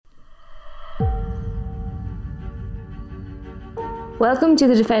Welcome to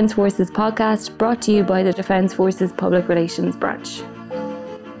the Defence Forces podcast, brought to you by the Defence Forces Public Relations Branch.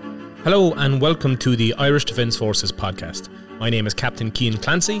 Hello and welcome to the Irish Defence Forces podcast. My name is Captain Cian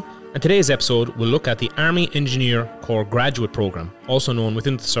Clancy, and today's episode will look at the Army Engineer Corps Graduate Programme, also known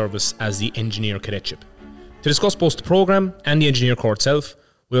within the service as the Engineer Cadetship. To discuss both the programme and the Engineer Corps itself,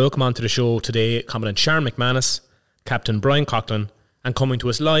 we welcome onto the show today Commandant Sharon McManus, Captain Brian Coughlin, and coming to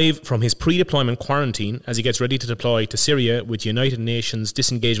us live from his pre-deployment quarantine as he gets ready to deploy to Syria with United Nations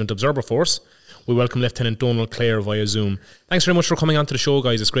Disengagement Observer Force, we welcome Lieutenant Donald Clare via Zoom. Thanks very much for coming onto the show,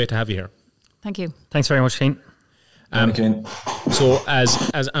 guys. It's great to have you here. Thank you. Thanks very much, Cian. So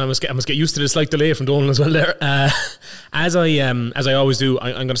as I must get used to this slight delay from Donald as well there. As I always do,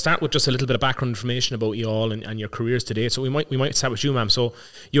 I'm going to start with just a little bit of background information about you all and your careers today. So we might start with you, ma'am. So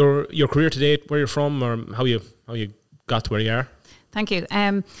your career today, where you're from, or how you got to where you are. Thank you.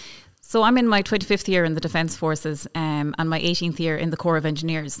 So I'm in my 25th year in the Defence Forces and my 18th year in the Corps of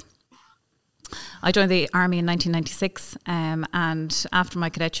Engineers. I joined the Army in 1996 and after my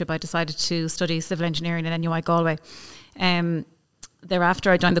cadetship I decided to study civil engineering at NUI Galway.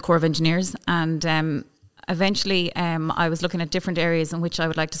 Thereafter I joined the Corps of Engineers and eventually I was looking at different areas in which I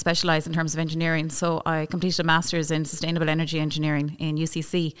would like to specialise in terms of engineering. So I completed a Master's in Sustainable Energy Engineering in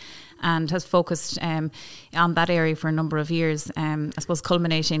UCC and has focused on that area for a number of years, I suppose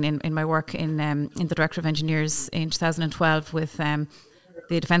culminating in my work in the Director of Engineers in 2012 with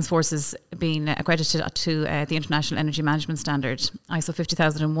the Defence Forces being accredited to the International Energy Management Standard, ISO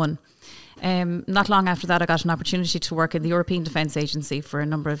 50001. Not long after that, I got an opportunity to work in the European Defence Agency for a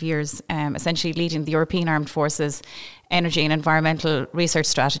number of years, essentially leading the European Armed Forces Energy and Environmental Research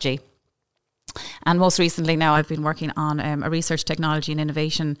Strategy. And most recently now I've been working on a research technology and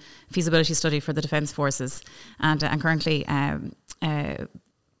innovation feasibility study for the Defence Forces, and I'm currently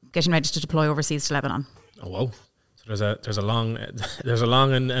getting ready to deploy overseas to Lebanon. Oh wow. So there's a long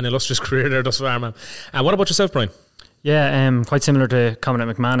and illustrious career there thus far, ma'am. What about yourself, Brian? Yeah, quite similar to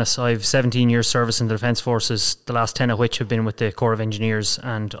Commandant McManus. I've 17 years service in the Defence Forces, the last 10 of which have been with the Corps of Engineers,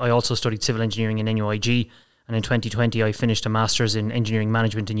 and I also studied civil engineering in NUIG, and in 2020 I finished a Master's in Engineering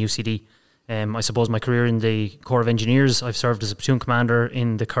Management in UCD. I suppose my career in the Corps of Engineers, I've served as a platoon commander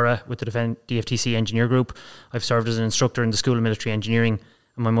in the Curragh with the DFTC Engineer Group. I've served as an instructor in the School of Military Engineering,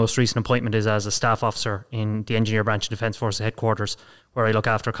 and my most recent appointment is as a staff officer in the Engineer Branch of Defence Forces Headquarters, where I look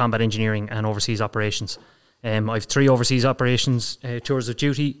after combat engineering and overseas operations. I have 3 overseas operations tours of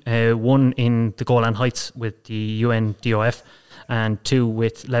duty, one in the Golan Heights with the UN DOF, and 2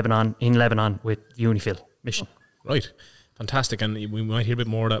 with Lebanon with the UNIFIL mission. Right. Fantastic, and we might hear a bit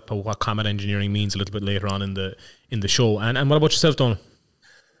more about what combat engineering means a little bit later on in the show. And what about yourself, Donald?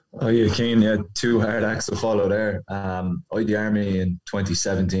 Oh yeah, Cian, yeah, 2 hard acts to follow there. I joined the Army in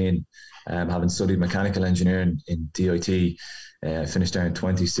 2017, having studied mechanical engineering in DIT. Finished there in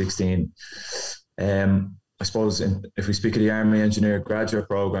 2016. I suppose if we speak of the Army Engineer Graduate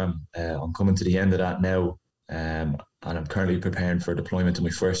Programme, I'm coming to the end of that now, and I'm currently preparing for deployment to my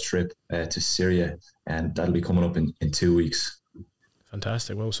first trip to Syria, and that'll be coming up in 2 weeks.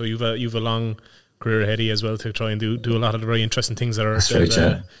 Fantastic. Well, so you've a long career ahead of you as well to try and do a lot of the very interesting things that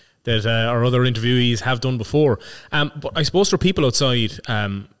our other interviewees have done before. But I suppose for people outside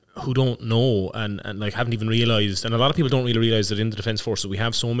who don't know and like haven't even realised, and a lot of people don't really realise that in the Defence Forces we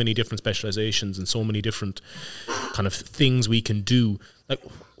have so many different specialisations and so many different kind of things we can do. Like,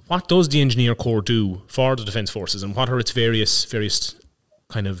 what does the Engineer Corps do for the Defence Forces, and what are its various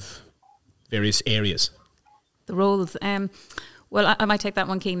areas? The roles. Well, I might take that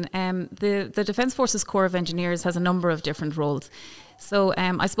one, Cian. The Defence Forces Corps of Engineers has a number of different roles. So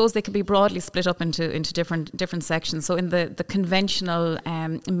I suppose they can be broadly split up into different sections. So in the conventional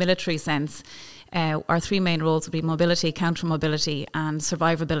military sense, our 3 main roles would be mobility, counter-mobility and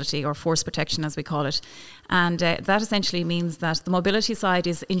survivability, or force protection as we call it. And that essentially means that the mobility side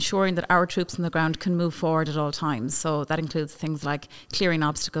is ensuring that our troops on the ground can move forward at all times. So that includes things like clearing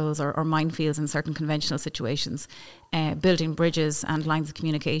obstacles or minefields in certain conventional situations, building bridges and lines of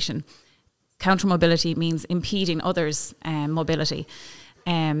communication. Counter-mobility means impeding others' mobility,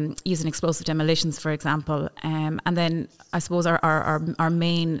 using explosive demolitions, for example. And then I suppose our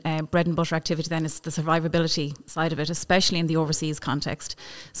main bread and butter activity then is the survivability side of it, especially in the overseas context.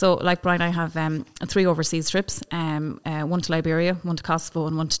 So like Brian, I have 3 overseas trips, one to Liberia, one to Kosovo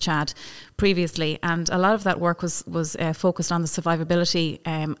and one to Chad previously. And a lot of that work was focused on the survivability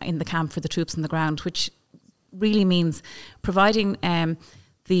in the camp for the troops on the ground, which really means providing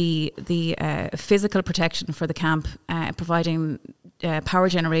the physical protection for the camp, providing power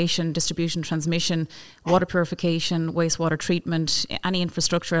generation, distribution, transmission, water purification, wastewater treatment, any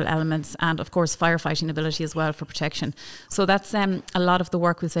infrastructural elements, and of course firefighting ability as well for protection. So that's a lot of the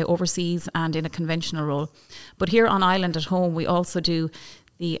work we say overseas and in a conventional role. But here on island at home, we also do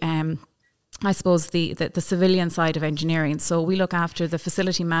the I suppose the civilian side of engineering. So we look after the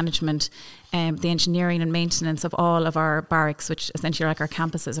facility management, the engineering and maintenance of all of our barracks, which essentially are like our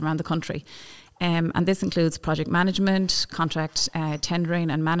campuses around the country. And this includes project management, contract tendering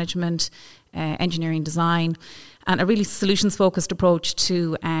and management, engineering design, and a really solutions-focused approach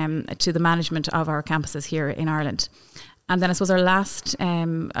to the management of our campuses here in Ireland. And then I suppose our last,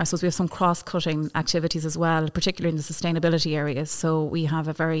 I suppose we have some cross-cutting activities as well, particularly in the sustainability areas. So we have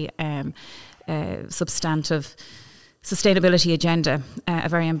a very substantive sustainability agenda, a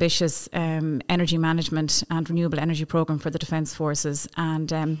very ambitious energy management and renewable energy programme for the Defence Forces,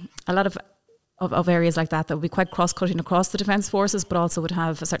 and a lot of areas like that would be quite cross-cutting across the Defence Forces, but also would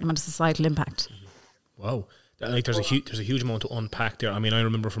have a certain amount of societal impact. Wow, like there's a huge amount to unpack there. I mean, I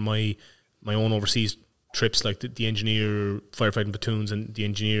remember from my own overseas trips, like the engineer firefighting platoons and the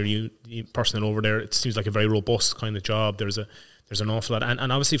engineer personnel over there. It seems like a very robust kind of job. There's an awful lot,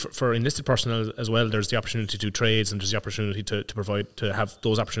 and obviously for enlisted personnel as well, there's the opportunity to do trades, and there's the opportunity to provide, to have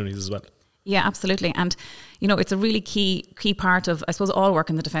those opportunities as well. Yeah, absolutely. And, it's a really key part of, I suppose, all work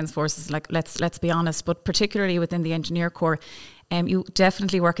in the Defence Forces, like let's be honest, but particularly within the Engineer Corps, you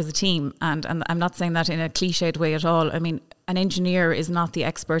definitely work as a team. And I'm not saying that in a cliched way at all. I mean, an engineer is not the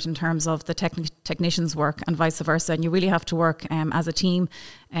expert in terms of the technician's work and vice versa. And you really have to work as a team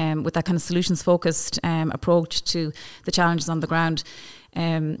with that kind of solutions-focused approach to the challenges on the ground.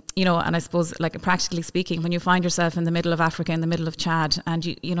 And I suppose, like, practically speaking, when you find yourself in the middle of Africa, in the middle of Chad, and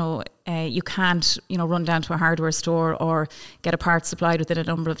you can't run down to a hardware store or get a part supplied within a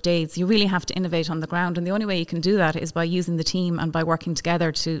number of days, you really have to innovate on the ground. And the only way you can do that is by using the team and by working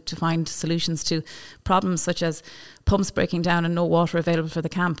together to find solutions to problems such as pumps breaking down and no water available for the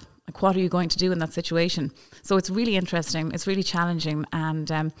camp. Like, what are you going to do in that situation? So it's really interesting. It's really challenging,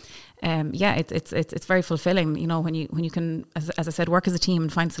 and it's very fulfilling. When you can, as I said, work as a team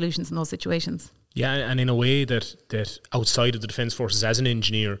and find solutions in those situations. Yeah, and in a way that outside of the Defence Forces, as an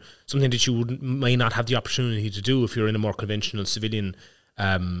engineer, something that you may not have the opportunity to do if you're in a more conventional civilian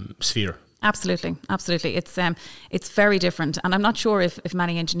sphere. Absolutely. It's very different, and I'm not sure if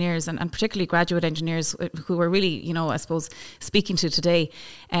many engineers and particularly graduate engineers who are really, I suppose, speaking to today,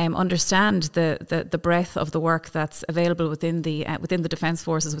 understand the breadth of the work that's available within the Defence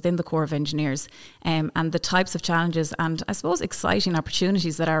Forces, within the Corps of Engineers, and the types of challenges and, I suppose, exciting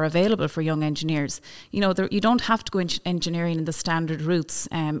opportunities that are available for young engineers. You don't have to go into engineering in the standard routes,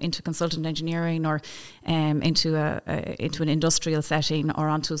 into consultant engineering or into an industrial setting or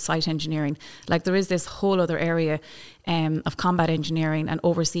onto site engineering. Like, there is this whole other area of combat engineering and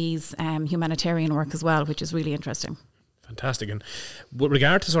overseas humanitarian work as well, which is really interesting. Fantastic. And with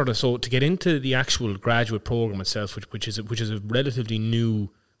regard to to get into the actual graduate program itself, which is a relatively new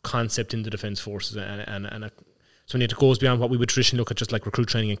concept in the Defence Forces, and something that goes beyond what we would traditionally look at, just like recruit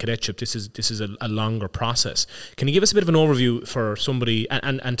training and cadetship. This is a longer process. Can you give us a bit of an overview for somebody,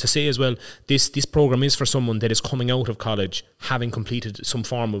 and to say as well, this program is for someone that is coming out of college having completed some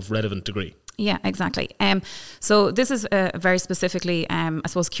form of relevant degree? Yeah, exactly. So this is a very specifically, I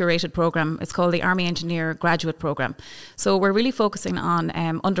suppose, curated program. It's called the Army Engineer Graduate Program. So we're really focusing on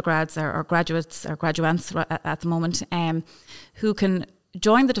undergrads or graduates or graduates at the moment who can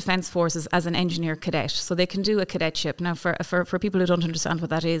join the Defence Forces as an engineer cadet. So they can do a cadetship. Now, for people who don't understand what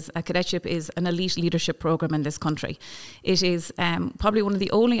that is, a cadetship is an elite leadership program in this country. It is probably one of the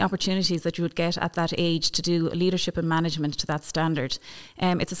only opportunities that you would get at that age to do leadership and management to that standard.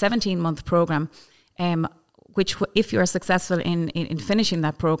 It's a 17-month program, which, if you are successful in finishing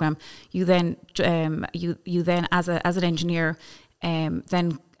that program, you then as an engineer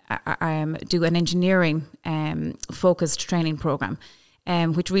then do an engineering focused training program.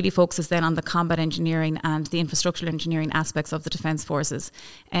 Which really focuses then on the combat engineering and the infrastructural engineering aspects of the Defence Forces.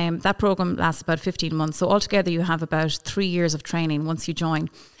 That programme lasts about 15 months. So altogether you have about 3 years of training once you join.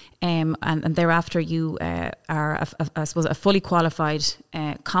 And thereafter you are, I suppose, a fully qualified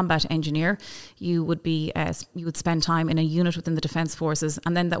combat engineer. You would spend time in a unit within the Defence Forces,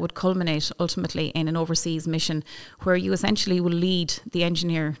 and then that would culminate ultimately in an overseas mission where you essentially will lead the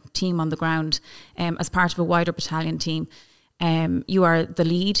engineer team on the ground as part of a wider battalion team. You are the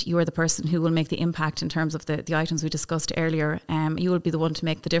lead, you are the person who will make the impact in terms of the items we discussed earlier. You will be the one to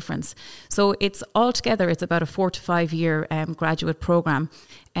make the difference. So it's about a 4 to 5 year graduate programme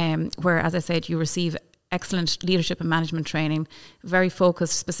where, as I said, you receive excellent leadership and management training, very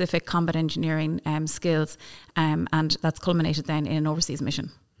focused, specific combat engineering skills, and that's culminated then in an overseas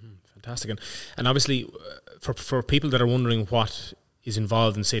mission. Fantastic. And obviously, for people that are wondering what is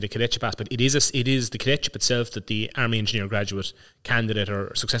involved in, say, the cadetship aspect, it is the cadetship itself that the Army Engineer graduate candidate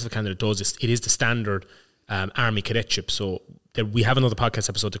or successful candidate does. It is the standard Army cadetship. So we have another podcast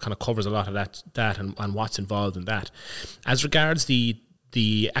episode that kind of covers a lot of that and what's involved in that. As regards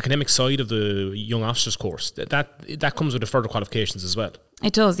the academic side of the young officers course, that comes with the further qualifications as well.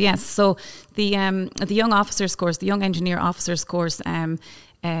 It does, yes. So the young officers course, the young engineer officers course,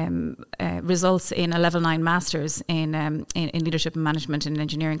 results in a level 9 masters in leadership and management in an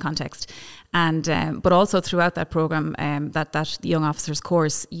engineering context, and but also throughout that program, that young officers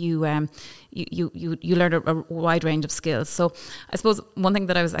course, you learn a wide range of skills. So I suppose one thing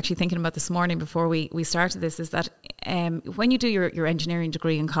that I was actually thinking about this morning before we started this is that when you do your engineering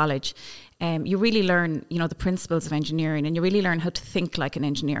degree in college, you really learn the principles of engineering, and you really learn how to think like an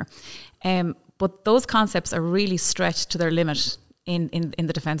engineer. But those concepts are really stretched to their limit in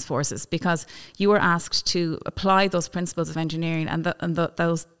the Defence Forces, because you are asked to apply those principles of engineering and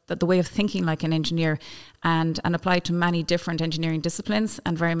the way of thinking like an engineer and apply it to many different engineering disciplines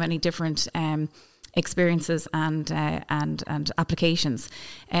and very many different experiences and applications.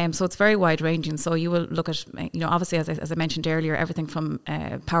 So it's very wide ranging. So you will look at, obviously, as I mentioned earlier, everything from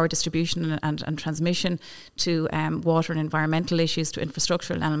power distribution and transmission to water and environmental issues to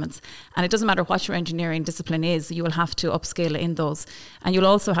infrastructural elements. And it doesn't matter what your engineering discipline is, you will have to upskill in those. And you'll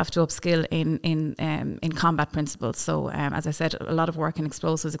also have to upskill in combat principles. So as I said, a lot of work in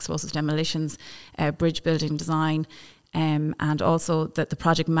explosives demolitions, bridge building design, and also the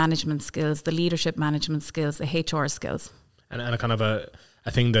project management skills, the leadership management skills, the HR skills. And a kind of a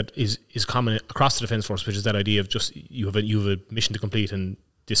thing that is common across the Defence Force, which is that idea of just you have a mission to complete, and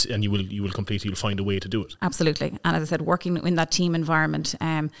you will complete. You'll find a way to do it. Absolutely. And as I said, working in that team environment,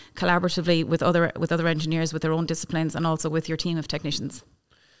 collaboratively with other engineers with their own disciplines, and also with your team of technicians.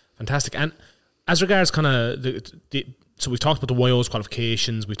 Fantastic. And as regards kind of so we've talked about the YO's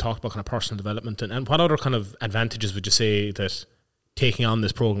qualifications, we've talked about kind of personal development, and what other kind of advantages would you say that taking on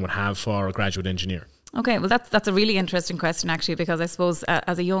this program would have for a graduate engineer? Okay, well that's a really interesting question actually, because I suppose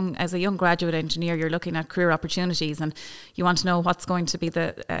as a young graduate engineer, you're looking at career opportunities and you want to know what's going to be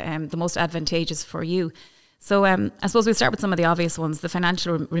the most advantageous for you. So I suppose we'll start with some of the obvious ones, the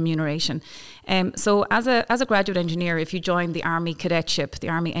financial remuneration. So as a graduate engineer, if you join the Army cadetship, the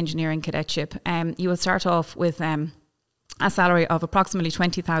Army Engineering cadetship, you will start off with a salary of approximately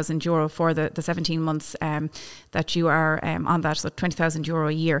 €20,000 for the 17 months that you are on that, so €20,000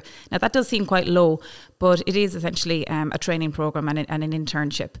 a year. Now that does seem quite low, but it is essentially a training program and an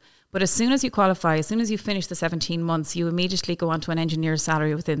internship. But as soon as you qualify, as soon as you finish the 17 months, you immediately go on to an engineer's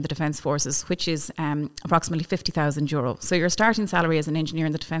salary within the Defence Forces, which is approximately €50,000. So your starting salary as an engineer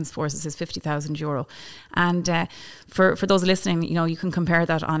in the Defence Forces is €50,000. And for those listening, you can compare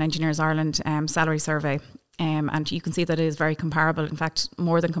that on Engineers Ireland salary survey. And you can see that it is very comparable, in fact,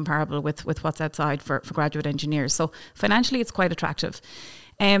 more than comparable with what's outside for graduate engineers. So financially, it's quite attractive.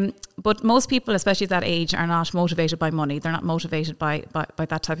 But most people, especially at that age, are not motivated by money. They're not motivated by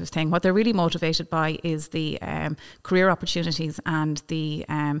that type of thing. What they're really motivated by is the career opportunities and the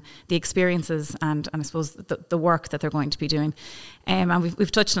experiences and I suppose the work that they're going to be doing. And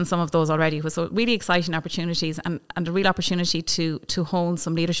we've touched on some of those already. So really exciting opportunities and a real opportunity to hone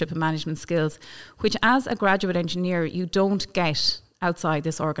some leadership and management skills, which as a graduate engineer, you don't get outside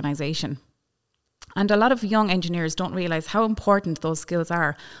this organisation. And a lot of young engineers don't realise how important those skills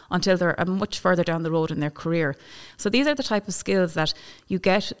are until they're much further down the road in their career. So these are the type of skills that you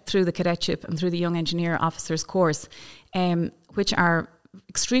get through the cadetship and through the Young Engineer Officers course, which are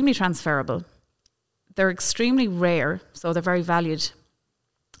extremely transferable. They're extremely rare, so they're very valued.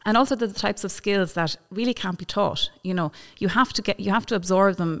 And also they're the types of skills that really can't be taught. You have to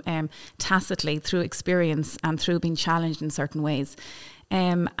absorb them tacitly through experience and through being challenged in certain ways.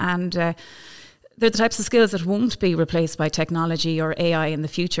 They're the types of skills that won't be replaced by technology or AI in the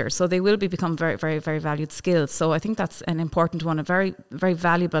future. So they will become very, very, very valued skills. So I think that's an important one, a very, very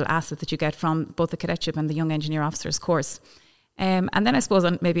valuable asset that you get from both the cadetship and the Young Engineer Officers course. And then I suppose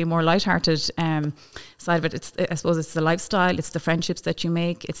on maybe a more lighthearted side of it, I suppose it's the lifestyle, it's the friendships that you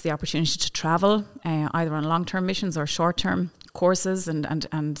make, it's the opportunity to travel, either on long-term missions or short-term courses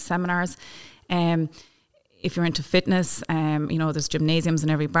and seminars. If you're into fitness, there's gymnasiums in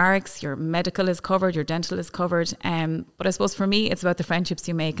every barracks, your medical is covered, your dental is covered. But I suppose for me, it's about the friendships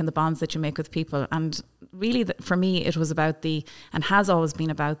you make and the bonds that you make with people. And really, for me, it was about and has always been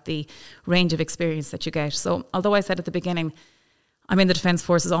about the range of experience that you get. So although I said at the beginning, I'm in the Defence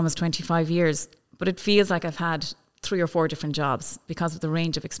Forces almost 25 years, but it feels like I've had 3 or 4 different jobs because of the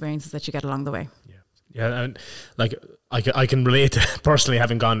range of experiences that you get along the way. Yeah, and like I can relate personally,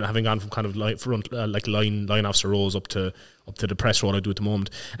 having gone from kind of line officer roles up to the press role I do at the moment.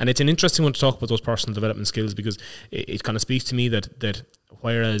 And it's an interesting one to talk about those personal development skills, because it kind of speaks to me that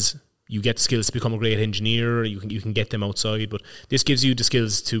whereas you get skills to become a great engineer, you can get them outside, but this gives you the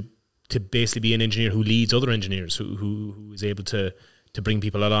skills to basically be an engineer who leads other engineers, who is able to bring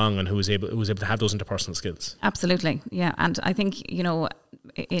people along, and who is able to have those interpersonal skills. Absolutely, yeah. And I think, you know,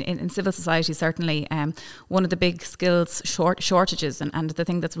 in civil society, certainly, one of the big skills shortages and the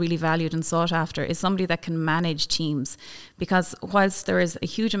thing that's really valued and sought after is somebody that can manage teams. Because whilst there is a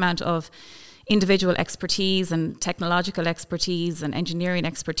huge amount of individual expertise and technological expertise and engineering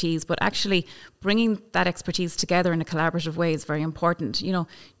expertise, but actually bringing that expertise together in a collaborative way is very important. You know,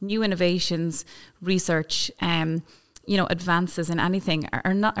 new innovations, research, you know, advances in anything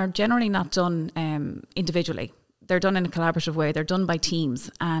are generally not done individually. They're done in a collaborative way. They're done by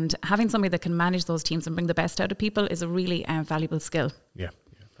teams, and having somebody that can manage those teams and bring the best out of people is a really valuable skill. Yeah,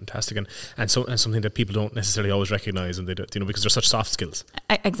 fantastic, and something that people don't necessarily always recognise, and they do, you know, because they're such soft skills.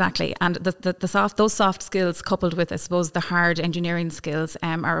 Exactly, and those soft skills coupled with, I suppose, the hard engineering skills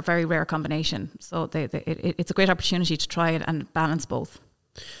are a very rare combination. So it's a great opportunity to try it and balance both.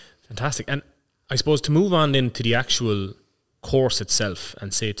 Fantastic, and I suppose to move on into the actual course itself,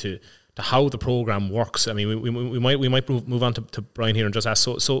 and say to how the program works. I mean, we might move on to Brian here and just ask.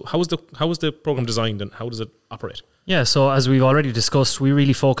 So how is the program designed, and how does it operate? Yeah, so as we've already discussed, we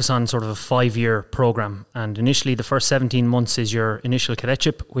really focus on sort of a 5-year program, and initially the first 17 months is your initial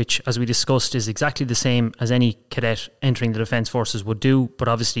cadetship, which, as we discussed, is exactly the same as any cadet entering the Defence Forces would do. But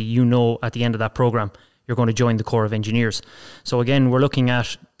obviously, you know, at the end of that program, you're going to join the Corps of Engineers. So again, we're looking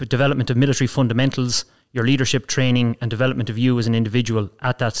at the development of military fundamentals, your leadership training, and development of you as an individual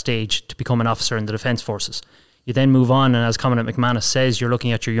at that stage to become an officer in the Defence Forces. You then move on, and as Commandant McManus says, you're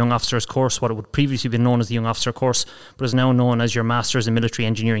looking at your Young Officers course, what it would previously been known as the Young Officer course, but is now known as your Masters in Military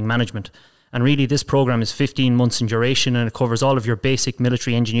Engineering Management. And really, this program is 15 months in duration, and it covers all of your basic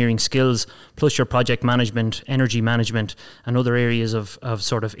military engineering skills, plus your project management, energy management, and other areas of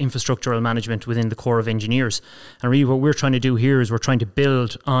sort of infrastructural management within the Corps of Engineers. And really, what we're trying to do here is we're trying to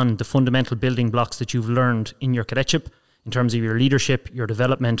build on the fundamental building blocks that you've learned in your cadetship, in terms of your leadership, your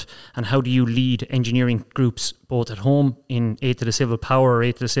development, and how do you lead engineering groups both at home in aid to the civil power or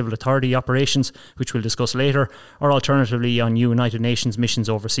aid to the civil authority operations, which we'll discuss later, or alternatively on United Nations missions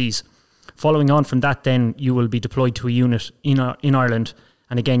overseas. Following on from that, then, you will be deployed to a unit in Ireland,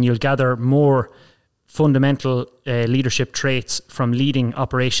 and again, you'll gather more fundamental leadership traits from leading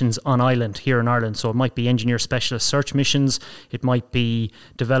operations on island here in Ireland. So it might be engineer specialist search missions, it might be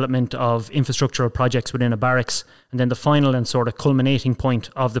development of infrastructural projects within a barracks, and then the final and sort of culminating point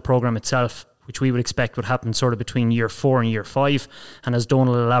of the programme itself, which we would expect would happen sort of between year 4 and year 5. And as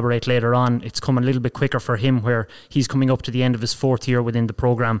Donal will elaborate later on, it's coming a little bit quicker for him, where he's coming up to the end of his 4th year within the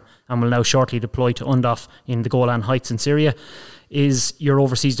programme and will now shortly deploy to UNDOF in the Golan Heights in Syria, is your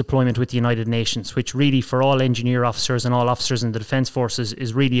overseas deployment with the United Nations, which really for all engineer officers and all officers in the Defence Forces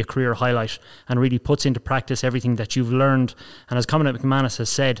is really a career highlight and really puts into practice everything that you've learned. And as Commandant McManus has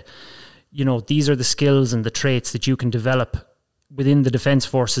said, you know, these are the skills and the traits that you can develop within the Defence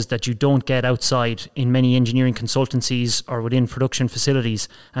Forces that you don't get outside in many engineering consultancies or within production facilities.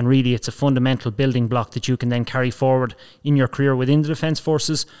 And really, it's a fundamental building block that you can then carry forward in your career within the Defence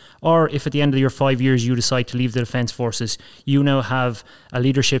Forces. Or if at the end of your 5 years you decide to leave the Defence Forces, you now have a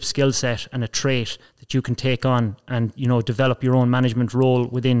leadership skill set and a trait that you can take on and, you know, develop your own management role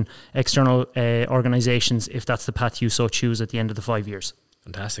within external organisations if that's the path you so choose at the end of the 5 years.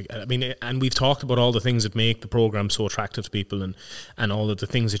 Fantastic. I mean, and we've talked about all the things that make the program so attractive to people and all of the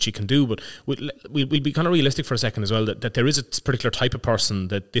things that you can do, but we'll be kind of realistic for a second as well, that there is a particular type of person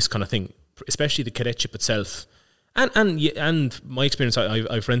that this kind of thing, especially the cadetship itself, and my experience,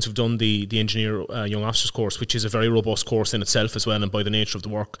 I have friends who've done the engineer young officers course, which is a very robust course in itself as well, and by the nature of the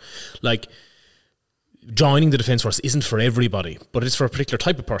work, like, joining the Defence Force isn't for everybody, but it's for a particular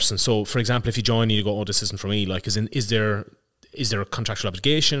type of person. So, for example, if you join and you go, oh, this isn't for me, like, is there a contractual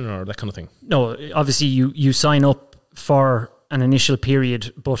obligation or that kind of thing? No, obviously you sign up for an initial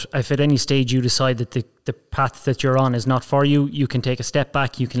period, but if at any stage you decide that the path that you're on is not for you, you can take a step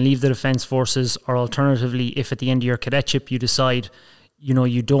back, you can leave the Defence Forces, or alternatively, if at the end of your cadetship you decide, you know,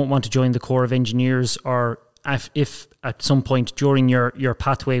 you don't want to join the Corps of Engineers, or if at some point during your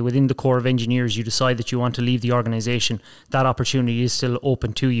pathway within the Corps of Engineers you decide that you want to leave the organisation, that opportunity is still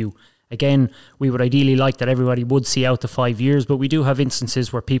open to you. Again, we would ideally like that everybody would see out the 5 years, but we do have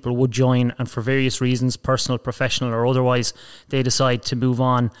instances where people would join and for various reasons, personal, professional or otherwise, they decide to move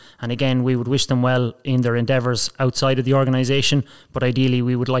on. And again, we would wish them well in their endeavours outside of the organisation, but ideally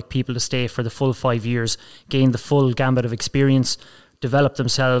we would like people to stay for the full 5 years, gain the full gambit of experience, develop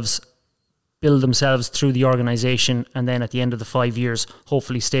themselves, build themselves through the organisation, and then at the end of the 5 years,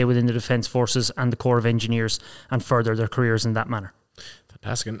 hopefully stay within the Defence Forces and the Corps of Engineers and further their careers in that manner.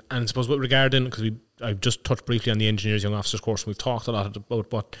 Fantastic. And I suppose regarding, because I've just touched briefly on the Engineers Young Officers course, and we've talked a lot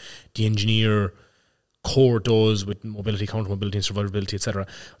about what the engineer core does with mobility, counter-mobility and survivability, etc.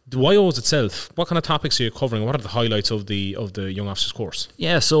 The YOs itself, what kind of topics are you covering? What are the highlights of the Young Officers course?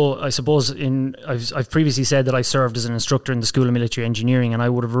 Yeah, so I suppose I've previously said that I served as an instructor in the School of Military Engineering, and I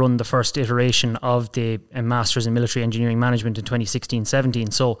would have run the first iteration of the Masters in Military Engineering Management in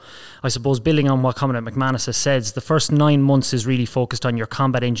 2016-17. So I suppose building on what Commandant McManus has said, the first 9 months is really focused on your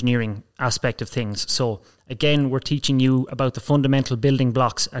combat engineering aspect of things. So again, we're teaching you about the fundamental building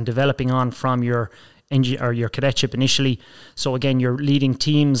blocks and developing on from your cadetship initially. So again, you're leading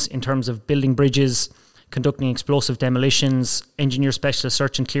teams in terms of building bridges, conducting explosive demolitions, engineer specialist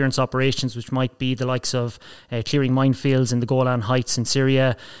search and clearance operations, which might be the likes of clearing minefields in the Golan Heights in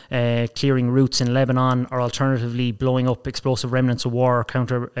Syria, clearing routes in Lebanon, or alternatively blowing up explosive remnants of war or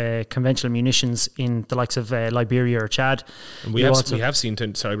counter conventional munitions in the likes of Liberia or Chad. And we have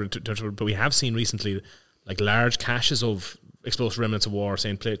seen recently like large caches of explosive remnants of war,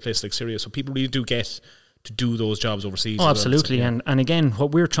 say in places like Syria. So people really do get to do those jobs overseas. Oh, absolutely. Well. And again,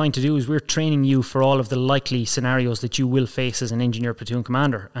 what we're trying to do is we're training you for all of the likely scenarios that you will face as an engineer platoon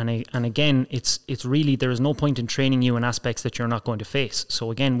commander. And again, it's really, there is no point in training you in aspects that you're not going to face. So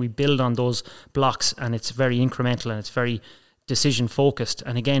again, we build on those blocks, and it's very incremental and it's very decision focused.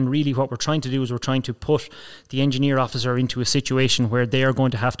 And again, really what we're trying to do is we're trying to put the engineer officer into a situation where they are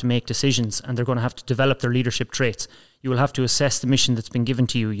going to have to make decisions, and they're going to have to develop their leadership traits. You will have to assess the mission that's been given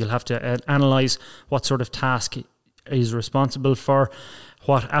to you. You'll have to analyse what sort of task is responsible for,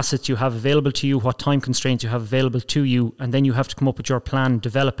 what assets you have available to you, what time constraints you have available to you, and then you have to come up with your plan,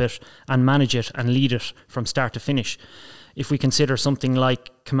 develop it and manage it and lead it from start to finish. If we consider something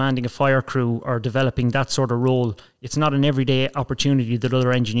like commanding a fire crew or developing that sort of role, it's not an everyday opportunity that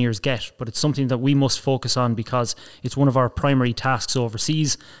other engineers get, but it's something that we must focus on because it's one of our primary tasks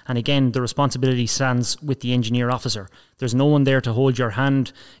overseas. And again, the responsibility stands with the engineer officer. There's no one there to hold your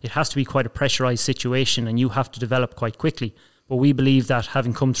hand. It has to be quite a pressurized situation, and you have to develop quite quickly. But we believe that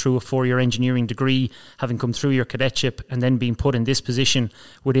having come through a 4-year engineering degree, having come through your cadetship, and then being put in this position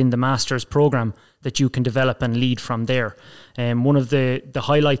within the master's program, that you can develop and lead from there. One of the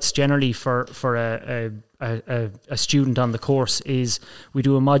highlights generally for a student on the course is we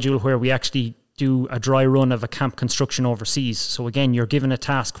do a module where we actually do a dry run of a camp construction overseas. So again, you're given a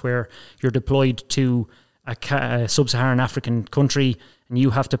task where you're deployed to a sub-Saharan African country, and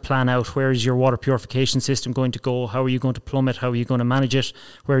you have to plan out where is your water purification system going to go, how are you going to plumb it, how are you going to manage it,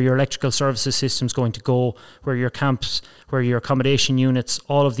 where your electrical services system is going to go, where your camps, where your accommodation units,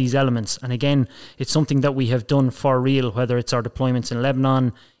 all of these elements. And again, it's something that we have done for real, whether it's our deployments in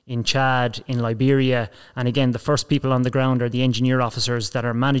Lebanon, in Chad, in Liberia. And again, the first people on the ground are the engineer officers that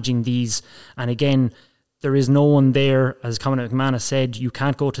are managing these. And again, there is no one there, as Commandant McManus said, you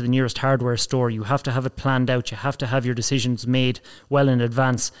can't go to the nearest hardware store. You have to have it planned out. You have to have your decisions made well in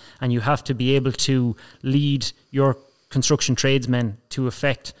advance, and you have to be able to lead your construction tradesmen to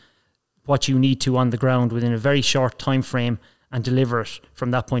effect what you need to on the ground within a very short time frame and deliver it from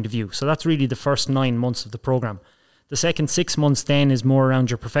that point of view. So that's really the first 9 months of the programme. The second 6 months then is more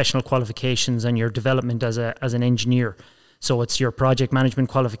around your professional qualifications and your development as an engineer. So it's your project management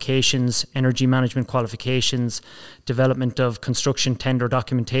qualifications, energy management qualifications, development of construction tender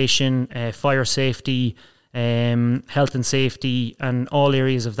documentation, fire safety, health and safety, and all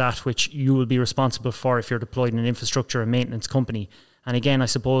areas of that which you will be responsible for if you're deployed in an infrastructure and maintenance company. And again, I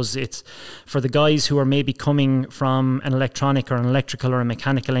suppose it's for the guys who are maybe coming from an electronic or an electrical or a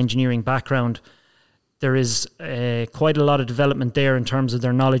mechanical engineering background. There is quite a lot of development there in terms of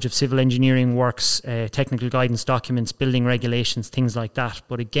their knowledge of civil engineering works, technical guidance documents, building regulations, things like that.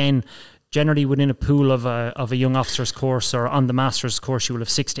 But again, generally within a pool of a young officer's course or on the master's course, you will have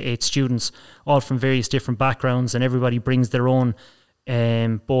 6 to 8 students, all from various different backgrounds, and everybody brings their own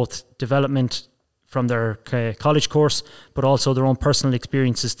both development from their college course, but also their own personal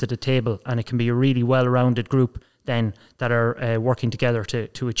experiences to the table. And it can be a really well-rounded group then that are working together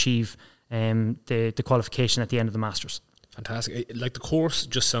to achieve the qualification at the end of the Masters. Fantastic. Like the course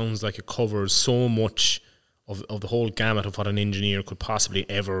just sounds like it covers so much of the whole gamut of what an engineer could possibly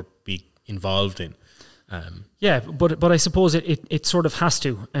ever be involved in. But I suppose it sort of has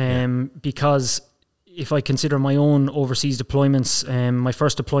to, because if I consider my own overseas deployments, my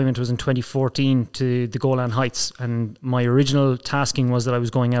first deployment was in 2014 to the Golan Heights, and my original tasking was that I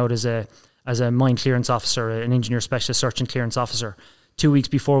was going out as a mine clearance officer, an engineer specialist search and clearance officer. 2 weeks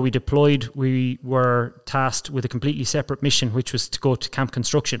before we deployed, we were tasked with a completely separate mission, which was to go to camp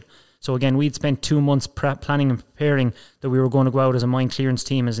construction. So again, we'd spent 2 months planning and preparing that we were going to go out as a mine clearance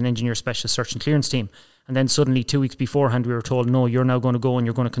team, as an engineer specialist search and clearance team. And then suddenly 2 weeks beforehand, we were told, no, you're now going to go and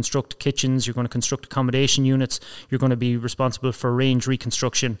you're going to construct kitchens, you're going to construct accommodation units, you're going to be responsible for range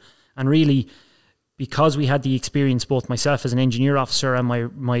reconstruction. And really, because we had the experience, both myself as an engineer officer and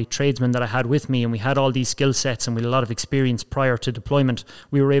my tradesmen that I had with me, and we had all these skill sets and we had a lot of experience prior to deployment,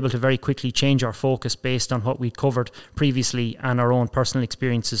 we were able to very quickly change our focus based on what we'd covered previously and our own personal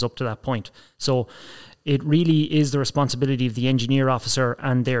experiences up to that point. So it really is the responsibility of the engineer officer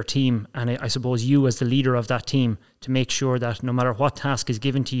and their team, and I suppose you as the leader of that team, to make sure that no matter what task is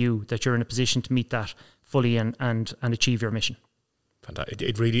given to you, that you're in a position to meet that fully and achieve your mission. Fantastic.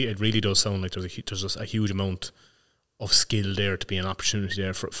 It really does sound like there's just a huge amount of skill there to be an opportunity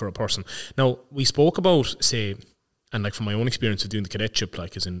there for a person. Now, we spoke about, say, and like from my own experience of doing the cadetship,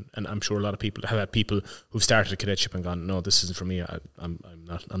 and I'm sure a lot of people have had people who've started a cadetship and gone, no, this isn't for me. I'm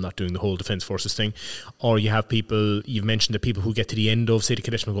not doing the whole Defence Forces thing. Or you have people, you've mentioned the people who get to the end of, say, the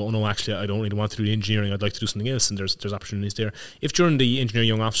cadetship and go, oh no, actually, I don't really want to do the engineering. I'd like to do something else. And there's opportunities there. If during the Engineer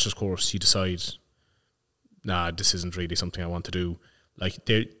Young Officers course you decide, nah, this isn't really something I want to do, like,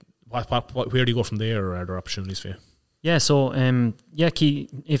 where do you go from there, or are there opportunities for you? Yeah, so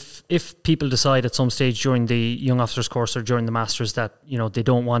if people decide at some stage during the Young Officers course or during the Masters that, you know, they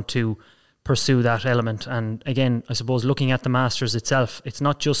don't want to pursue that element, and again, I suppose looking at the Masters itself, it's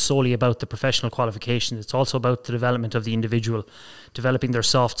not just solely about the professional qualifications, it's also about the development of the individual, developing their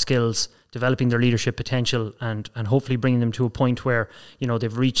soft skills, developing their leadership potential, and hopefully bringing them to a point where, you know,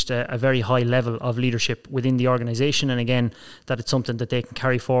 they've reached a very high level of leadership within the organisation, and again, that it's something that they can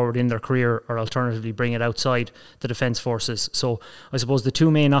carry forward in their career, or alternatively bring it outside the Defence Forces. So I suppose the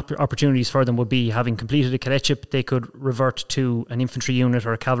two main opportunities for them would be, having completed a cadetship, they could revert to an infantry unit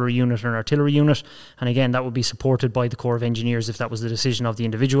or a cavalry unit or an artillery unit, and again, that would be supported by the Corps of Engineers if that was the decision of the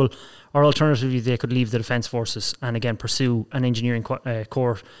individual, or alternatively they could leave the Defence Forces and again pursue an engineering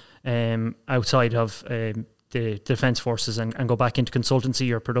corps outside of the Defence Forces and go back into consultancy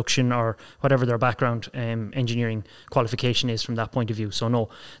or production or whatever their background engineering qualification is from that point of view. So no,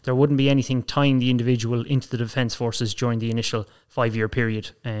 there wouldn't be anything tying the individual into the Defence Forces during the initial 5-year period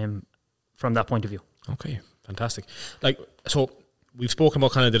from that point of view. Okay, fantastic. Like, so we've spoken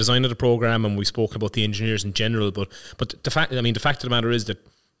about kind of the design of the program, and we've spoken about the engineers in general, but the fact of the matter is that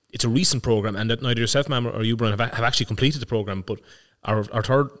it's a recent program, and that neither yourself, ma'am, or you, Brian, have actually completed the program. But our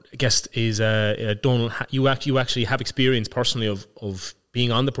third guest is Donald. You actually have experience personally of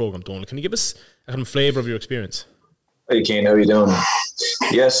being on the program, Donald. Can you give us a kind of flavour of your experience? Hey, Cian, how are you doing?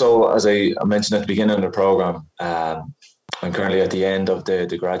 Yeah, so as I mentioned at the beginning of the program, I'm currently at the end of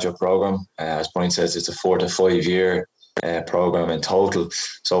the graduate program. As Brian says, it's a 4 to 5 year program in total.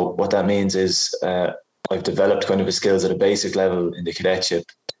 So what that means is I've developed kind of the skills at a basic level in the cadetship.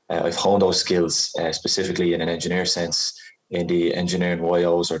 I've honed those skills specifically in an engineer sense in the engineering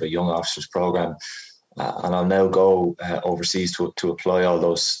YOs or the Young Officers program, and I'll now go overseas to apply all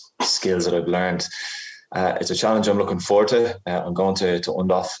those skills that I've learned. It's a challenge I'm looking forward to. I'm going to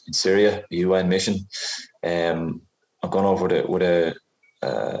UNDOF in Syria, a UN mission. I'm going over with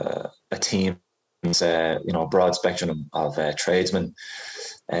a team, broad spectrum of tradesmen,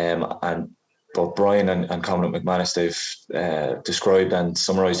 and both Brian and Colin McManus, they've described and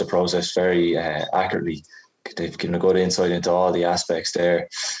summarised the process very accurately. They've given a good insight into all the aspects there.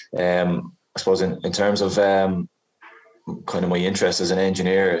 I suppose in terms of kind of my interest as an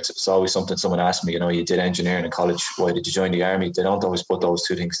engineer, it's always something someone asked me, you did engineering in college, why did you join the army? They don't always put those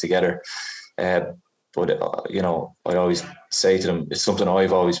two things together. But I'd always say to them, it's something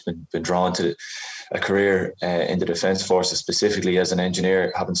I've always been drawn to, a career in the Defence Forces, specifically as an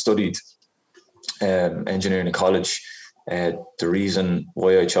engineer, having studied engineering in college. The reason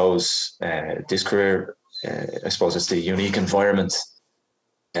why I chose this career, I suppose it's the unique environment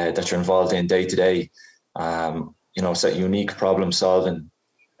that you're involved in day to day. It's that unique problem solving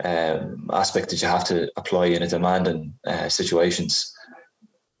aspect that you have to apply in a demanding situations.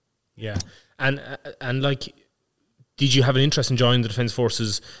 Yeah. And like, did you have an interest in joining the Defence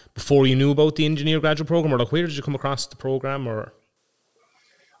Forces before you knew about the engineer graduate program, or like, where did you come across the program? Or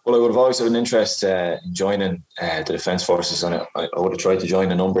well, I would have always had an interest in joining the Defence Forces, and I would have tried to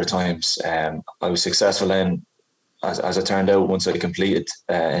join a number of times. I was successful in, as it turned out, once I completed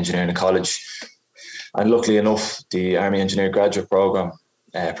engineering in college. And luckily enough, the Army Engineer graduate program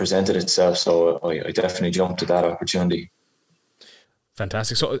presented itself, so I definitely jumped at that opportunity.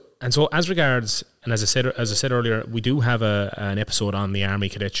 Fantastic. So as regards, and as I said earlier, we do have an episode on the Army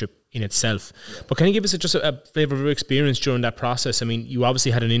cadetship in itself. Yeah. But can you give us just a flavour of your experience during that process? I mean, you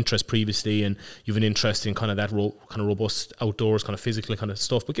obviously had an interest previously, and you've an interest in kind of that kind of robust outdoors, kind of physical kind of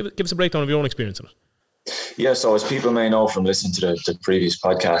stuff. But give us a breakdown of your own experience on it. Yeah, so as people may know from listening to the previous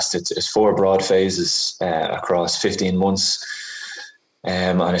podcast, it's 4 broad phases across 15 months,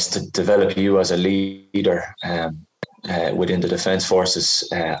 and it's to develop you as a leader within the Defence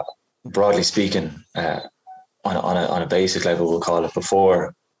Forces, broadly speaking, on a basic level, we'll call it,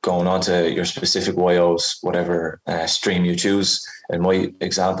 before going on to your specific YOs, whatever stream you choose. In my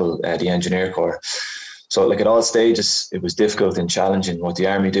example, the Engineer Corps. So like at all stages, it was difficult and challenging. What the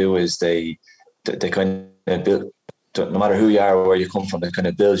Army do is they kind of build, no matter who you are or where you come from, they kind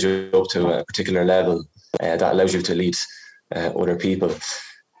of build you up to a particular level that allows you to lead other people.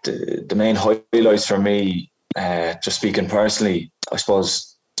 The main highlights for me, just speaking personally, I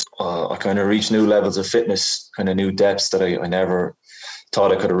suppose I kind of reached new levels of fitness, kind of new depths that I never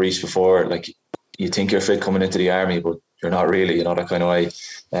thought I could have reached before. Like, you think you're fit coming into the Army, but you're not really, you know, that kind of way.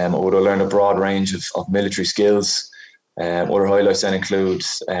 I would have learned a broad range of military skills. Other highlights then include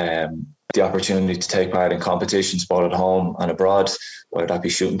the opportunity to take part in competitions both at home and abroad, whether that be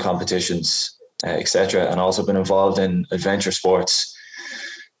shooting competitions, etc. And also been involved in adventure sports.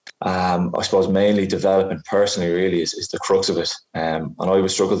 I suppose mainly development personally really is the crux of it. And I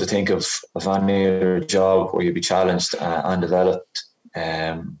always struggle to think of any other job where you'd be challenged and developed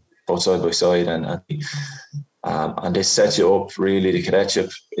both side by side. And this sets you up really. The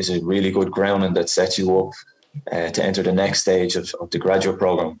cadetship is a really good grounding that sets you up to enter the next stage of the graduate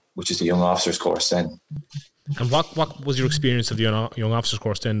program, which is the Young Officers course then. And what was your experience of the Young Officers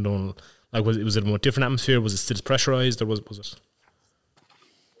course then, Donald? Like, was it a more different atmosphere? Was it still pressurised, or was it?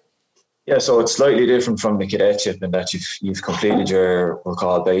 Yeah, so it's slightly different from the cadetship in that you've completed your, we'll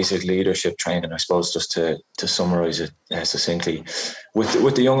call it, basic leadership training, I suppose, just to summarise it succinctly.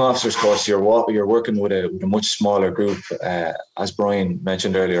 With the Young Officers course, you're working with a much smaller group. As Brian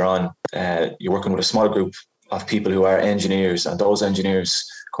mentioned earlier on, you're working with a small group of people who are engineers, and those engineers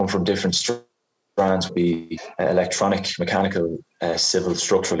come from different strands, be electronic, mechanical, civil,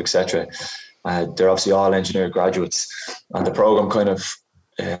 structural, etc. They're obviously all engineer graduates, and the programme kind of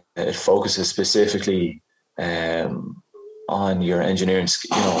it focuses specifically on your engineering,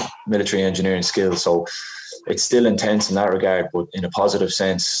 military engineering skills. So it's still intense in that regard, but in a positive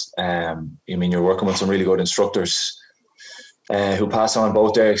sense. You're working with some really good instructors who pass on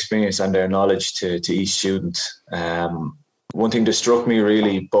both their experience and their knowledge to each student. One thing that struck me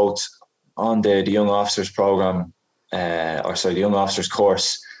really, both on the Young Officers program, the Young Officers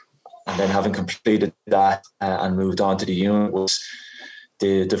course, and then having completed that and moved on to the unit, was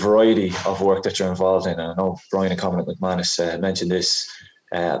the variety of work that you're involved in. And I know Brian and Covenant McManus mentioned this,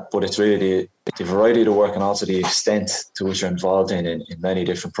 but it's really the variety of the work and also the extent to which you're involved in many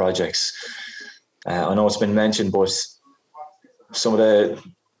different projects. I know it's been mentioned, but some of the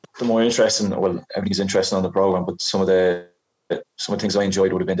more interesting, well, everything's interesting on the program, but some of the things I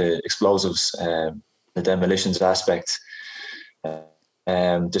enjoyed would have been the explosives, the demolitions aspect.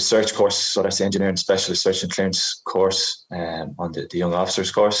 The search course, so that's the engineering specialist search and clearance course on the Young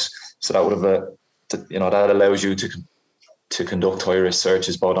Officers course. So that would have, that allows you to conduct high risk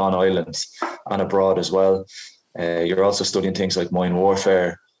searches both on island and abroad as well. You're also studying things like mine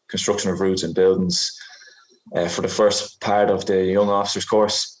warfare, construction of roads and buildings for the first part of the Young Officers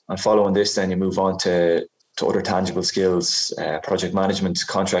course. And following this, then you move on to other tangible skills, project management,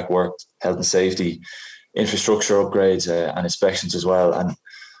 contract work, health and safety, infrastructure upgrades and inspections as well. And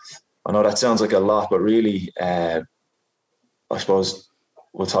I know that sounds like a lot, but really, I suppose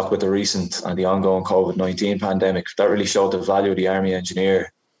we'll talk about the recent and the ongoing COVID-19 pandemic. That really showed the value of the Army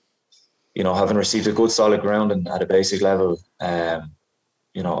engineer. Having received a good solid grounding at a basic level, I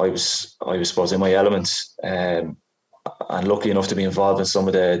was suppose in my element, and lucky enough to be involved in some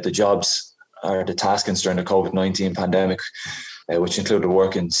of the jobs or the taskings during the COVID-19 pandemic, which included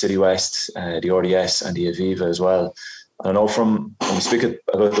work in City West, the RDS and the Aviva as well. And I know when we speak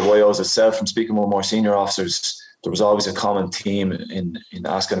about the YOs itself, from speaking with more senior officers, there was always a common theme in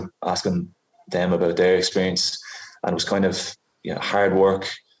asking them about their experience. And it was kind of hard work,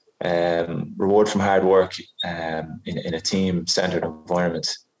 reward from hard work in a team-centered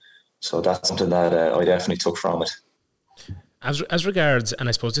environment. So that's something that I definitely took from it. As regards, and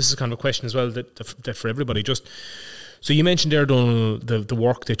I suppose this is kind of a question as well that for everybody, just So you mentioned there, Donal, the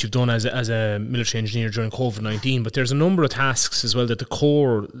work that you've done as a military engineer during COVID-19, but there's a number of tasks as well that the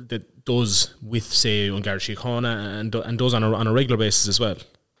Corps that does with, say, An Garda Síochána and does on a regular basis as well.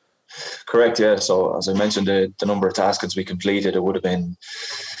 Correct, yeah. So as I mentioned, the number of tasks we completed, it would have been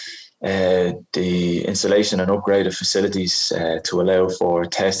the installation and upgrade of facilities to allow for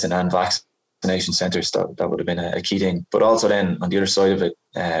testing and vaccination centres. That would have been a key thing. But also then on the other side of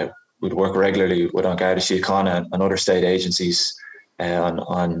it, we'd work regularly with An Garda Síochána and other state agencies on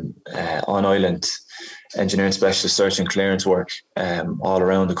island engineering specialist search and clearance work all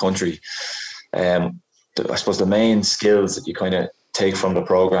around the country. I suppose the main skills that you kind of take from the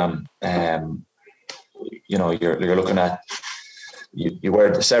program, you're looking at, you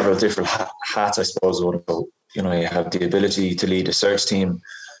wear several different hats, I suppose. You have the ability to lead a search team.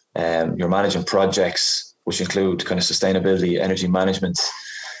 You're managing projects which include kind of sustainability, energy management,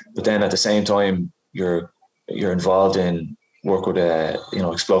 but then at the same time you're involved in work with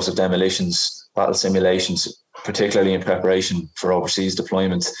explosive demolitions, battle simulations, particularly in preparation for overseas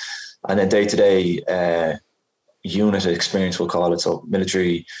deployments, and then day-to-day unit experience, we'll call it, so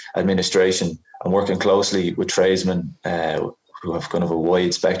military administration and working closely with tradesmen who have kind of a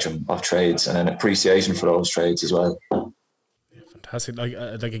wide spectrum of trades and an appreciation for those trades as well. Fantastic.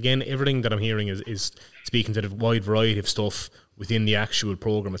 Like again, everything that I'm hearing is speaking to the wide variety of stuff within the actual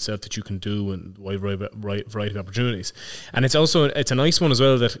program itself that you can do, and wide variety of opportunities. And it's a nice one as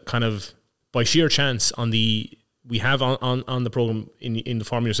well that kind of by sheer chance we have on the program in the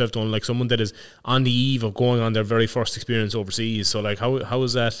form of yourself, doing like someone that is on the eve of going on their very first experience overseas. So like how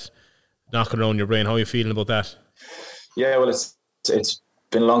is that knocking around your brain? How are you feeling about that? Yeah, well, it's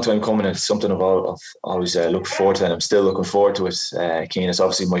been a long time coming. It's something I've always looked forward to, and I'm still looking forward to it. Cian, it's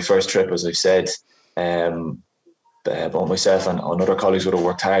obviously my first trip, as I've said. But myself and other colleagues would have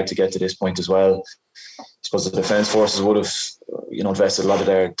worked hard to get to this point as well. I suppose the Defence Forces would have, invested a lot of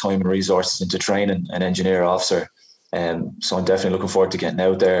their time and resources into training an engineer officer. So I'm definitely looking forward to getting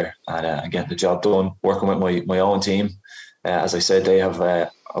out there and getting the job done, working with my own team. As I said, they have a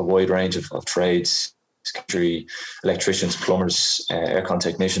wide range of trades, electricians, plumbers, aircon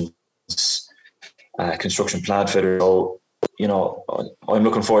technicians, construction plant fitters. So, I'm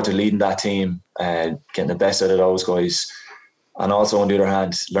looking forward to leading that team, getting the best out of those guys. And also, on the other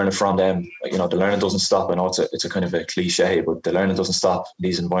hand, learning from them. The learning doesn't stop. I know it's a kind of a cliche, but the learning doesn't stop in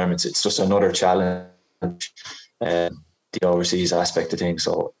these environments. It's just another challenge, the overseas aspect of things.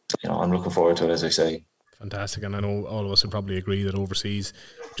 So, I'm looking forward to it, as I say. Fantastic. And I know all of us would probably agree that overseas,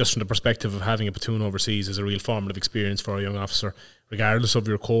 just from the perspective of having a platoon overseas, is a real formative experience for a young officer, regardless of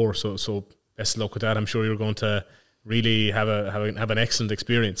your corps. So best of luck with that. I'm sure you're going to really have an excellent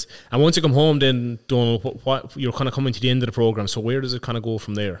experience. And once you come home, then Donal, what you're kind of coming to the end of the program. So where does it kind of go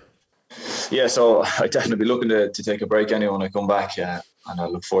from there? Yeah, so I definitely be looking to take a break anyway when I come back, and I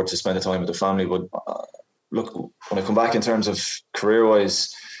look forward to spending time with the family. But look, when I come back in terms of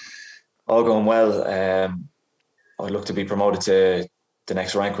career-wise, all going well, I'd look to be promoted to the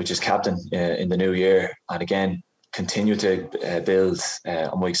next rank, which is captain in the new year, and again continue to build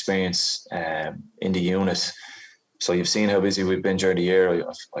on my experience in the unit. So you've seen how busy we've been during the year.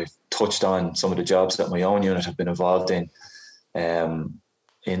 I've touched on some of the jobs that my own unit have been involved in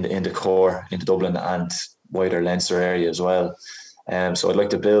the Corps, in the Dublin and wider Leinster area as well. So I'd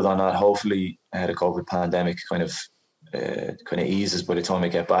like to build on that. Hopefully the COVID pandemic kind of eases by the time I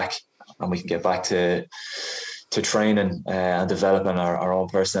get back, and we can get back to training and developing our own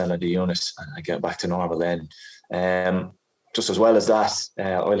personnel in the unit and get back to normal then. Just as well as that,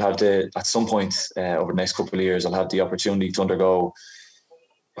 I'll have at some point over the next couple of years, I'll have the opportunity to undergo,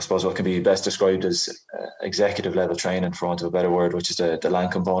 I suppose, what can be best described as executive level training, for want of a better word, which is the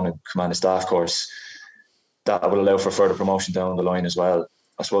land component command and staff course. That will allow for further promotion down the line as well.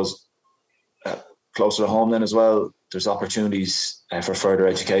 I suppose closer to home then as well, there's opportunities for further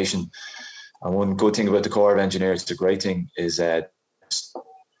education. And one good thing about the Corps of Engineers, it's a great thing, is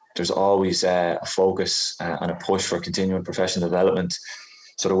there's always a focus and a push for continuing professional development.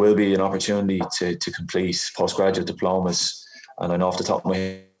 So there will be an opportunity to complete postgraduate diplomas. And I know off the top of my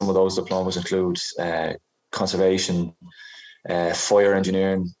head, some of those diplomas include conservation, fire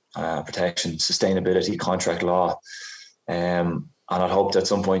engineering, protection, sustainability, contract law. And I'd hope to at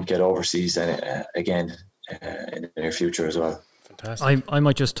some point get overseas again in the near future as well. Fantastic. I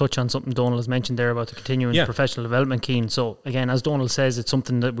might just touch on something Donal has mentioned there about the continuing professional development, Cian. So again, as Donal says, it's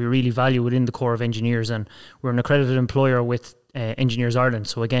something that we really value within the Corps of Engineers, and we're an accredited employer with Engineers Ireland.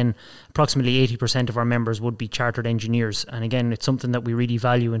 So again, approximately 80% of our members would be chartered engineers. And again, it's something that we really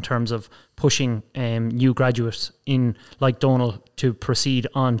value in terms of pushing new graduates in, like Donal, to proceed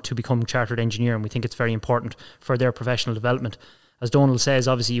on to become chartered engineer. And we think it's very important for their professional development. As Donal says,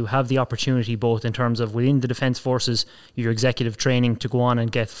 obviously you have the opportunity both in terms of within the Defence Forces, your executive training to go on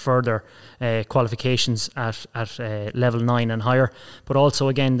and get further qualifications at level 9 and higher. But also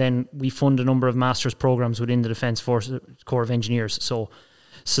again, then we fund a number of master's programs within the Defence Forces Corps of Engineers. So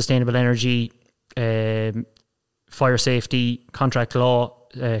sustainable energy, fire safety, contract law,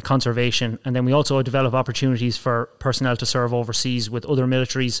 conservation, and then we also develop opportunities for personnel to serve overseas with other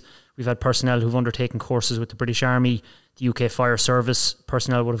militaries. We've had personnel who've undertaken courses with the British Army, the UK Fire Service.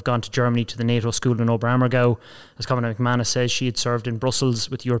 Personnel would have gone to Germany to the NATO school in Oberammergau. As Commandant McManus says, she had served in Brussels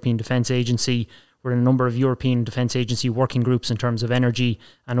with the European Defence Agency. We're in a number of European Defence Agency working groups in terms of energy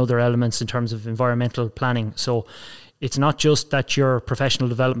and other elements in terms of environmental planning. So it's not just that your professional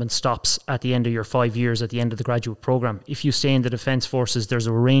development stops at the end of your 5 years at the end of the graduate programme. If you stay in the Defence Forces, there's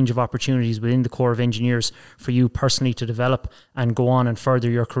a range of opportunities within the Corps of Engineers for you personally to develop and go on and further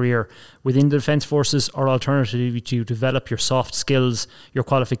your career within the Defence Forces, or alternatively to develop your soft skills, your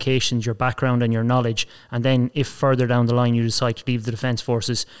qualifications, your background and your knowledge. And then if further down the line you decide to leave the Defence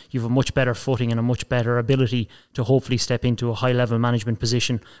Forces, you have a much better footing and a much better ability to hopefully step into a high level management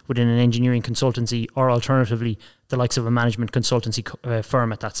position within an engineering consultancy, or alternatively the likes of a management consultancy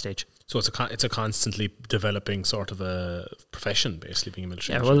firm at that stage. So it's a constantly developing sort of a profession, basically, being a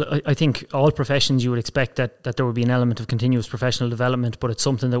military. Yeah, well, I think all professions you would expect that there would be an element of continuous professional development, but it's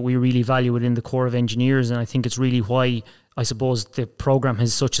something that we really value within the Corps of Engineers, and I think it's really why I suppose the programme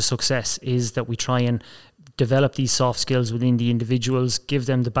has such a success, is that we try and develop these soft skills within the individuals, give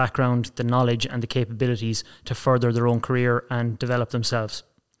them the background, the knowledge and the capabilities to further their own career and develop themselves.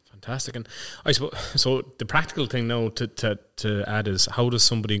 Fantastic. And I suppose, so the practical thing now to add is, how does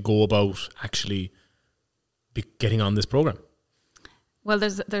somebody go about actually getting on this program? Well,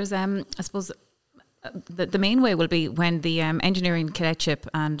 there's I suppose the main way will be when the engineering cadetship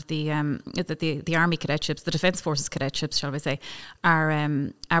and the Army cadetships, the Defence Forces cadetships, shall we say, are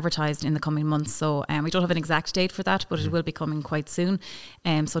advertised in the coming months. So we don't have an exact date for that, but it will be coming quite soon.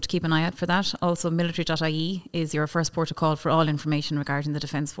 So to keep an eye out for that. Also, military.ie is your first port of call for all information regarding the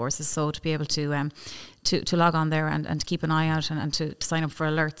Defence Forces. So to be able to log on there and to keep an eye out and to sign up for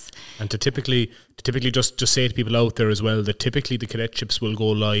alerts. And to typically just say to people out there as well that typically the cadetships will go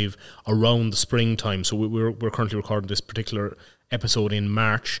live around the springtime. So we're currently recording this particular episode in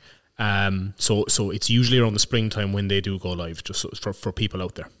March. So it's usually around the springtime when they do go live, just for people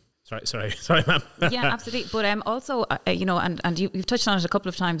out there. Sorry, ma'am. Yeah, absolutely. But also, and you've touched on it a couple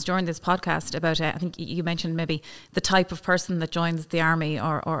of times during this podcast about, I think you mentioned maybe the type of person that joins the Army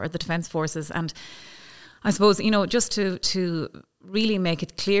or the Defence Forces. And I suppose, just to really make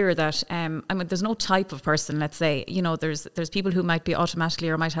it clear that, there's no type of person, let's say, there's people who might be automatically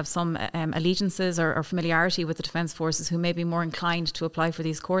or might have some allegiances or familiarity with the Defence Forces who may be more inclined to apply for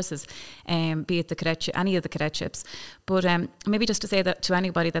these courses, be it any of the cadetships. But maybe just to say that to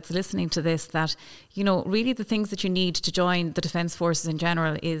anybody that's listening to this, that, really the things that you need to join the Defence Forces in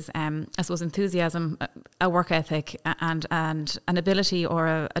general is, I suppose, enthusiasm, a work ethic and an ability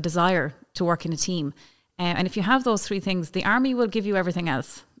or a desire to work in a team. And if you have those three things, the Army will give you everything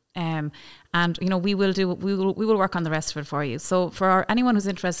else. And we will work on the rest of it for you. So for anyone who's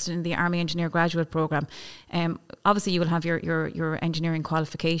interested in the Army Engineer Graduate Programme, obviously you will have your engineering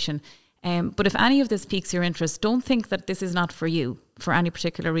qualification. But if any of this piques your interest, don't think that this is not for you for any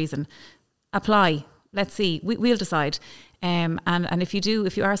particular reason. Apply. Let's see. We'll decide. And if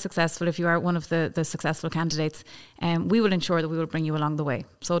you are successful, if you are one of the successful candidates, we will ensure that we will bring you along the way.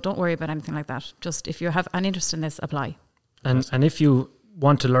 So don't worry about anything like that. Just if you have an interest in this, apply. And if you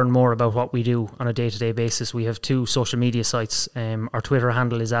want to learn more about what we do on a day-to-day basis, we have 2 social media sites. Our Twitter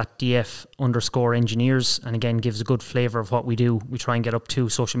handle is at @DF_engineers, and again gives a good flavour of what we do. We try and get up 2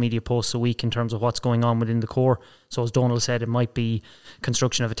 social media posts a week in terms of what's going on within the Corps. So as Donal said, it might be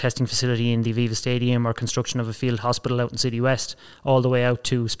construction of a testing facility in the Aviva Stadium or construction of a field hospital out in City West, all the way out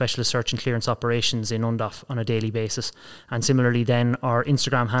to specialist search and clearance operations in UNDOF on a daily basis. And similarly then, our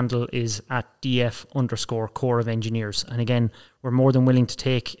Instagram handle is at @DF_Corps of Engineers. And again, we're more than willing to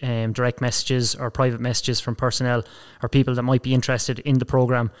take direct messages or private messages from personnel or people that might be interested in the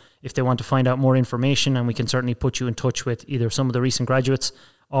programme if they want to find out more information, and we can certainly put you in touch with either some of the recent graduates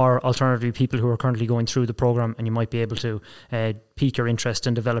or alternatively people who are currently going through the programme, and you might be able to pique your interest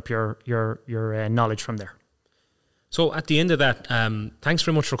and develop your knowledge from there. So at the end of that, thanks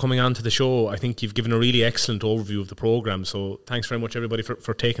very much for coming on to the show. I think you've given a really excellent overview of the programme, so thanks very much everybody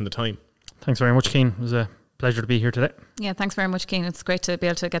for taking the time. Thanks very much, Cian. It was a Pleasure to be here today. Yeah, thanks very much, Cian. It's great to be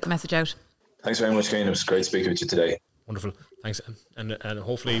able to get the message out. Thanks very much, Cian. It was great speaking with you today. Wonderful, thanks, and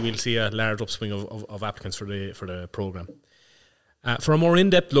hopefully we'll see a large upswing of applicants for the programme. For a more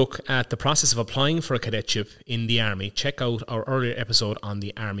in-depth look at the process of applying for a cadetship in the Army, check out our earlier episode on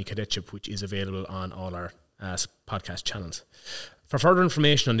the Army cadetship, which is available on all our podcast channels. For further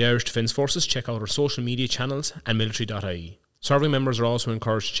information on the Irish Defence Forces, check out our social media channels and military.ie. Serving members are also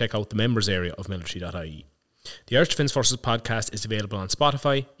encouraged to check out the members area of military.ie. The Irish Defence Forces podcast is available on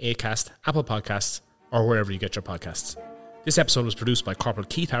Spotify, Acast, Apple Podcasts, or wherever you get your podcasts. This episode was produced by Corporal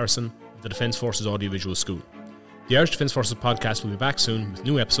Keith Harrison of the Defence Forces Audiovisual School. The Irish Defence Forces podcast will be back soon with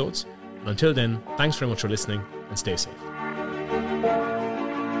new episodes. And until then, thanks very much for listening and stay safe.